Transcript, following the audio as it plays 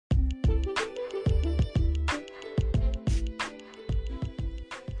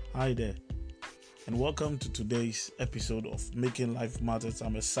Hi there, and welcome to today's episode of Making Life Matters.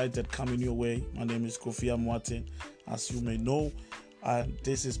 I'm excited coming your way. My name is Kofi Amwate, as you may know, and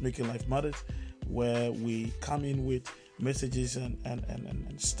this is Making Life Matters, where we come in with messages and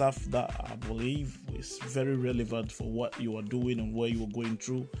stuff that I believe is very relevant for what you are doing and where you are going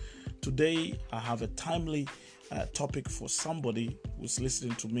through. Today, I have a timely topic for somebody who's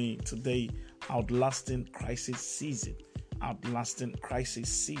listening to me today: outlasting crisis season. Outlasting crisis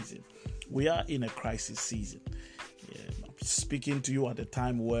season. We are in a crisis season. I'm speaking to you at a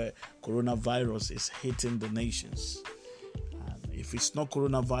time where coronavirus is hitting the nations. And if it's not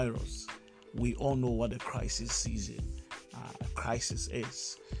coronavirus, we all know what a crisis season crisis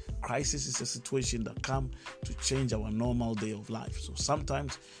is. Crisis is a situation that comes to change our normal day of life. So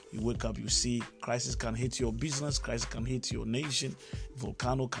sometimes you wake up, you see crisis can hit your business, crisis can hit your nation,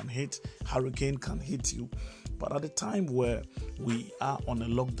 volcano can hit, hurricane can hit you. But at the time where we are on a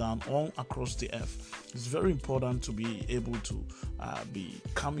lockdown all across the earth, it's very important to be able to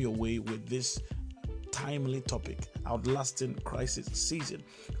come your way with this timely topic: outlasting crisis season.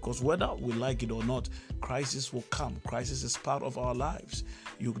 Because whether we like it or not, crisis will come. Crisis is part of our lives.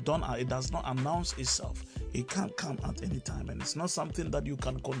 It does not announce itself. It can come at any time, and it's not something that you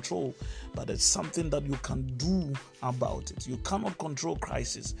can control, but it's something that you can do about it. You cannot control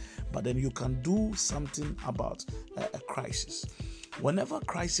crisis, but then you can do something about a crisis. Whenever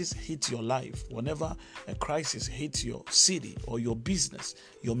crisis hits your life, whenever a crisis hits your city or your business,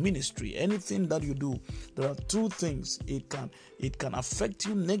 your ministry, anything that you do, there are two things. It can affect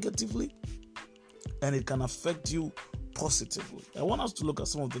you negatively, and it can affect you positively. I want us to look at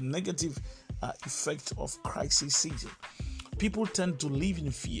some of the negative effects of crisis season. People tend to live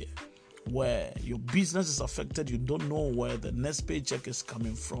in fear. Where your business is affected, you don't know where the next paycheck is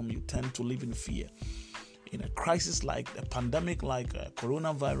coming from. You tend to live in fear. In a crisis like a pandemic, like a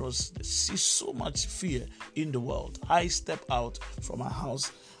coronavirus, they see so much fear in the world. I step out from my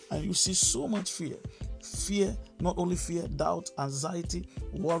house and you see so much fear. Fear, not only fear, doubt, anxiety,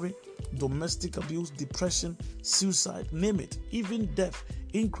 worry, domestic abuse, depression, suicide, name it. Even death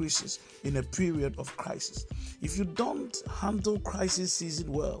increases in a period of crisis. If you don't handle crisis season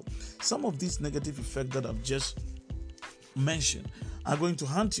well, some of these negative effects that I've just mentioned are going to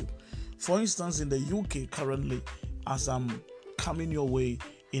haunt you. For instance, in the UK currently, as I'm coming your way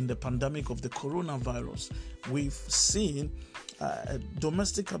in the pandemic of the coronavirus, we've seen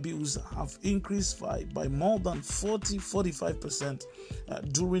domestic abuse have increased by more than 45%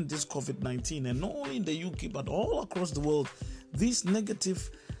 during this COVID-19. And not only in the UK, but all across the world, these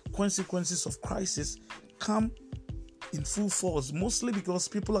negative consequences of crisis come in full force, mostly because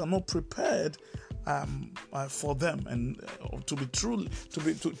people are not prepared for them. And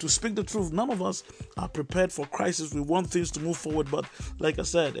to speak the truth, none of us are prepared for crisis. We want things to move forward, but like I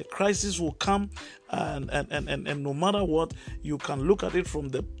said, a crisis will come, and no matter what, you can look at it from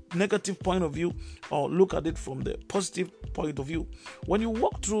the negative point of view or look at it from the positive point of view. When you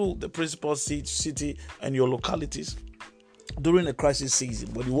walk through the principal city and your localities during a crisis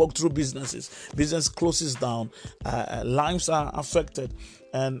season, when you walk through business closes down, lives are affected,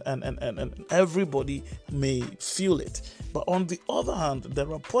 and everybody may feel it. But on the other hand,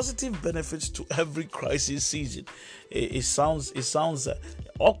 there are positive benefits to every crisis season. It sounds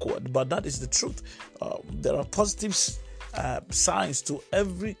awkward, but that is the truth. There are positive signs to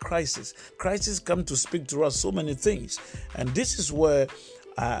every crisis. Crisis come to speak to us so many things, and this is where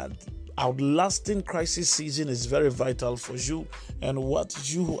outlasting crisis season is very vital for you and what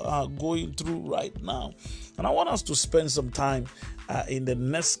you are going through right now. And I want us to spend some time in the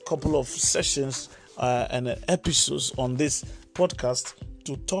next couple of sessions and episodes on this podcast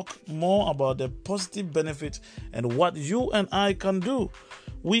to talk more about the positive benefits and what you and I can do.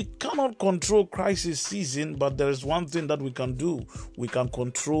 We cannot control crisis season, but there is one thing that we can do. We can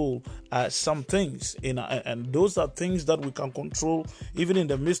control some things, and those are things that we can control even in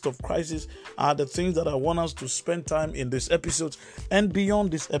the midst of crisis, are the things that I want us to spend time in this episode and beyond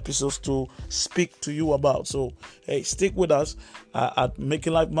these episodes to speak to you about. So, hey, stick with us at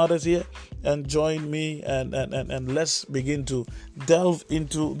Making Life Matters here and join me and let's begin to delve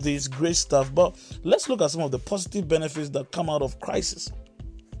into this great stuff. But let's look at some of the positive benefits that come out of crisis.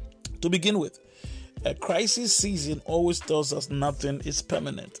 To begin with, a crisis season always tells us nothing is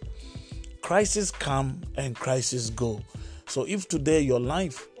permanent. Crises come and crises go. So if today your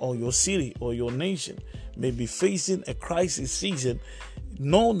life or your city or your nation may be facing a crisis season,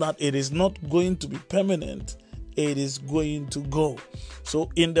 know that it is not going to be permanent. it is going to go. So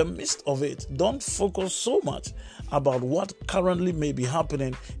in the midst of it, don't focus so much about what currently may be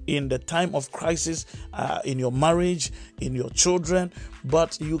happening in the time of crisis, in your marriage, in your children,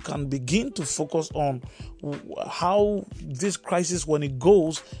 but you can begin to focus on how this crisis, when it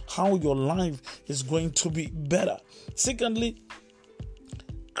goes, how your life is going to be better. Secondly,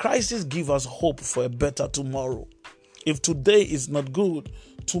 crisis give us hope for a better tomorrow. If today is not good,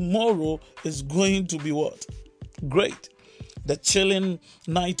 tomorrow is going to be what? Great. The chilling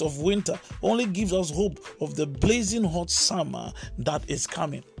night of winter only gives us hope of the blazing hot summer that is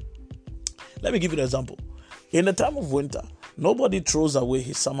coming. Let me give you an example. In the time of winter, nobody throws away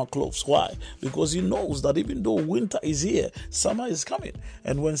his summer clothes. Why? Because he knows that even though winter is here, summer is coming.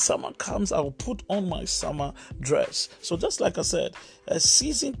 And when summer comes, I'll put on my summer dress. So just like I said, a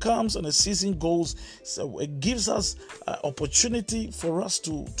season comes and a season goes. So it gives us opportunity for us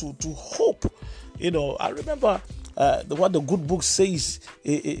to hope. I remember what the good book says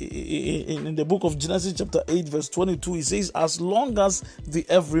in the book of Genesis chapter 8 verse 22. It says, as long as the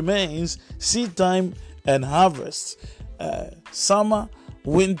earth remains, seed time and harvest, summer,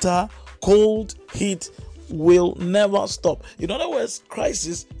 winter, cold, heat will never stop. In other words,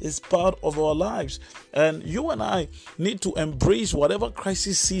 crisis is part of our lives, and you and I need to embrace whatever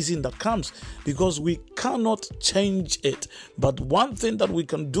crisis season that comes, because we cannot change it. But one thing that we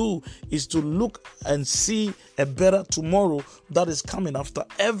can do is to look and see a better tomorrow that is coming. After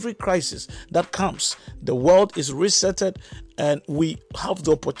every crisis that comes, the world is resetted and we have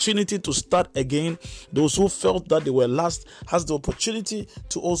the opportunity to start again. Those who felt that they were last has the opportunity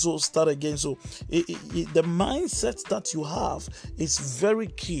to also start again. So the mindset that you have is very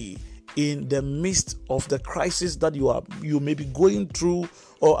key in the midst of the crisis that you may be going through,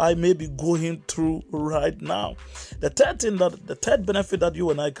 or I may be going through right now. The third benefit that you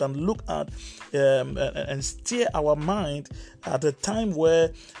and I can look at and steer our mind at a time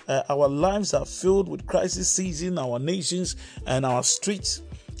where our lives are filled with crisis season, our nations and our streets,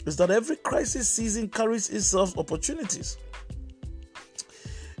 is that every crisis season carries itself opportunities.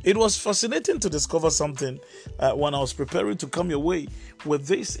 It was fascinating to discover something when I was preparing to come your way with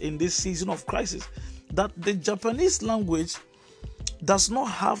this in this season of crisis, that the Japanese language does not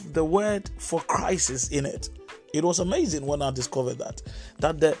have the word for crisis in it. It was amazing when I discovered that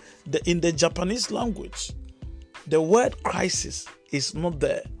in the Japanese language, the word crisis is not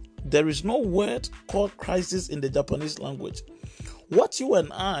there. There is no word called crisis in the Japanese language. What you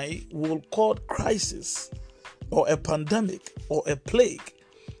and I will call crisis or a pandemic or a plague,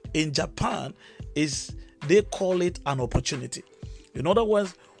 in Japan they call it an opportunity. In other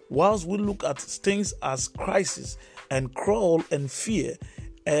words, whilst we look at things as crisis and crawl and fear,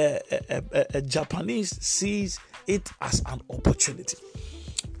 a Japanese sees it as an opportunity.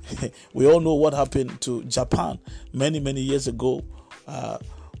 We all know what happened to Japan many years ago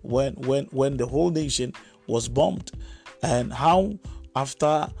when the whole nation was bombed, and how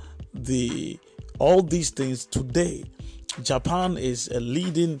after all these things today, Japan is a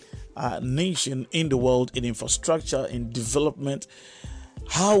leading nation in the world in infrastructure, in development.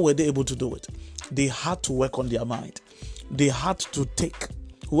 How were they able to do it? They had to work on their mind. They had to take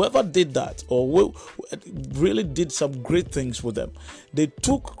whoever did that or really did some great things with them. They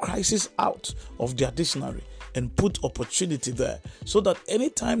took crisis out of their dictionary and put opportunity there, so that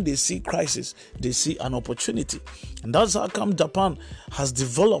anytime they see crisis, they see an opportunity. And that's how come Japan has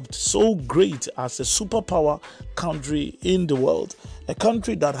developed so great as a superpower country in the world, a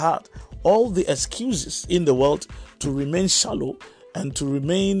country that had all the excuses in the world to remain shallow and to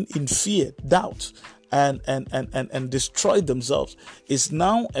remain in fear, doubt, and destroy themselves, is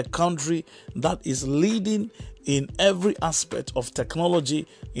now a country that is leading in every aspect of technology,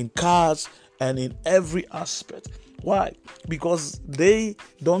 in cars, and in every aspect. Why? Because they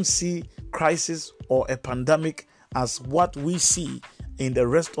don't see crisis or a pandemic as what we see in the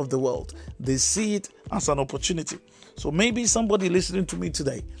rest of the world. They see it as an opportunity. So maybe somebody listening to me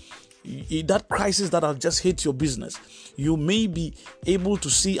today, that crisis that has just hit your business, you may be able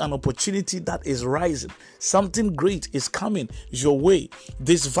to see an opportunity that is rising. Something great is coming your way.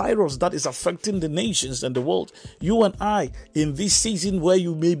 This virus that is affecting the nations and the world, you and I, in this season where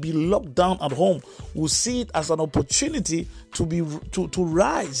you may be locked down at home, will see it as an opportunity to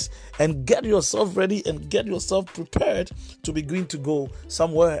rise and get yourself ready and get yourself prepared to begin to go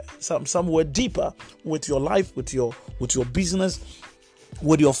somewhere deeper with your life, with your business,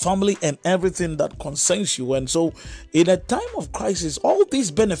 with your family and everything that concerns you. And so in a time of crisis, all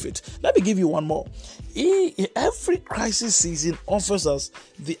these benefits, let me give you one more. Every crisis season offers us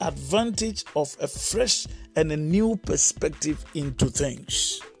the advantage of a fresh and a new perspective into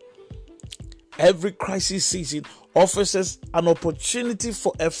things. Every crisis season offers us an opportunity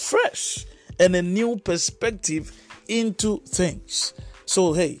for a fresh and a new perspective into things.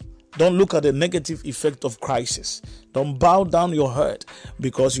 So, hey, don't look at the negative effect of crisis. Don't bow down your head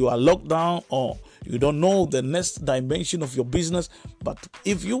because you are locked down or you don't know the next dimension of your business. But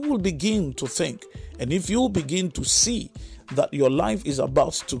if you will begin to think and if you will begin to see that your life is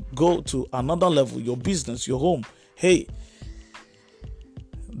about to go to another level, your business, your home, hey,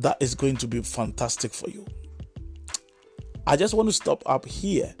 that is going to be fantastic for you. I just want to stop up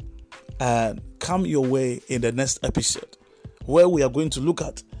here and come your way in the next episode where we are going to look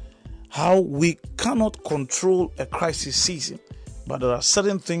at how we cannot control a crisis season, but there are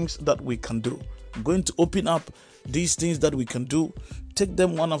certain things that we can do. I'm going to open up these things that we can do, take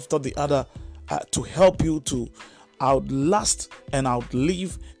them one after the other to help you to outlast and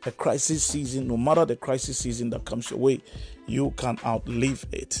outlive a crisis season. No matter the crisis season that comes your way, you can outlive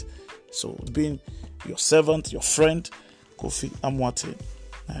it. So, being your servant, your friend, Kofi Amoateng,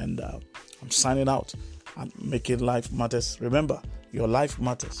 and I'm signing out and making life matters. Remember, your life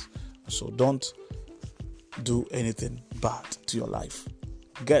matters. So don't do anything bad to your life.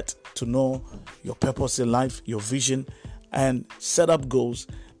 Get to know your purpose in life, your vision, and set up goals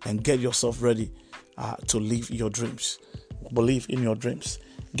and get yourself ready to live your dreams. Believe in your dreams.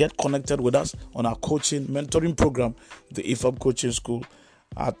 Get connected with us on our coaching, mentoring program, the IFAB Coaching School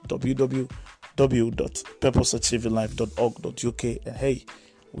at www.purposeachievinglife.org.uk. And hey,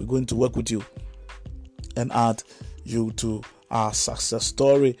 we're going to work with you and add you to our success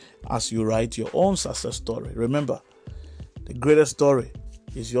story as you write your own success story. Remember, the greatest story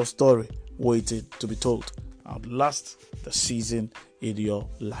is your story waiting to be told. Outlast the season in your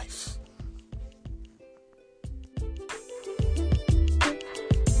life.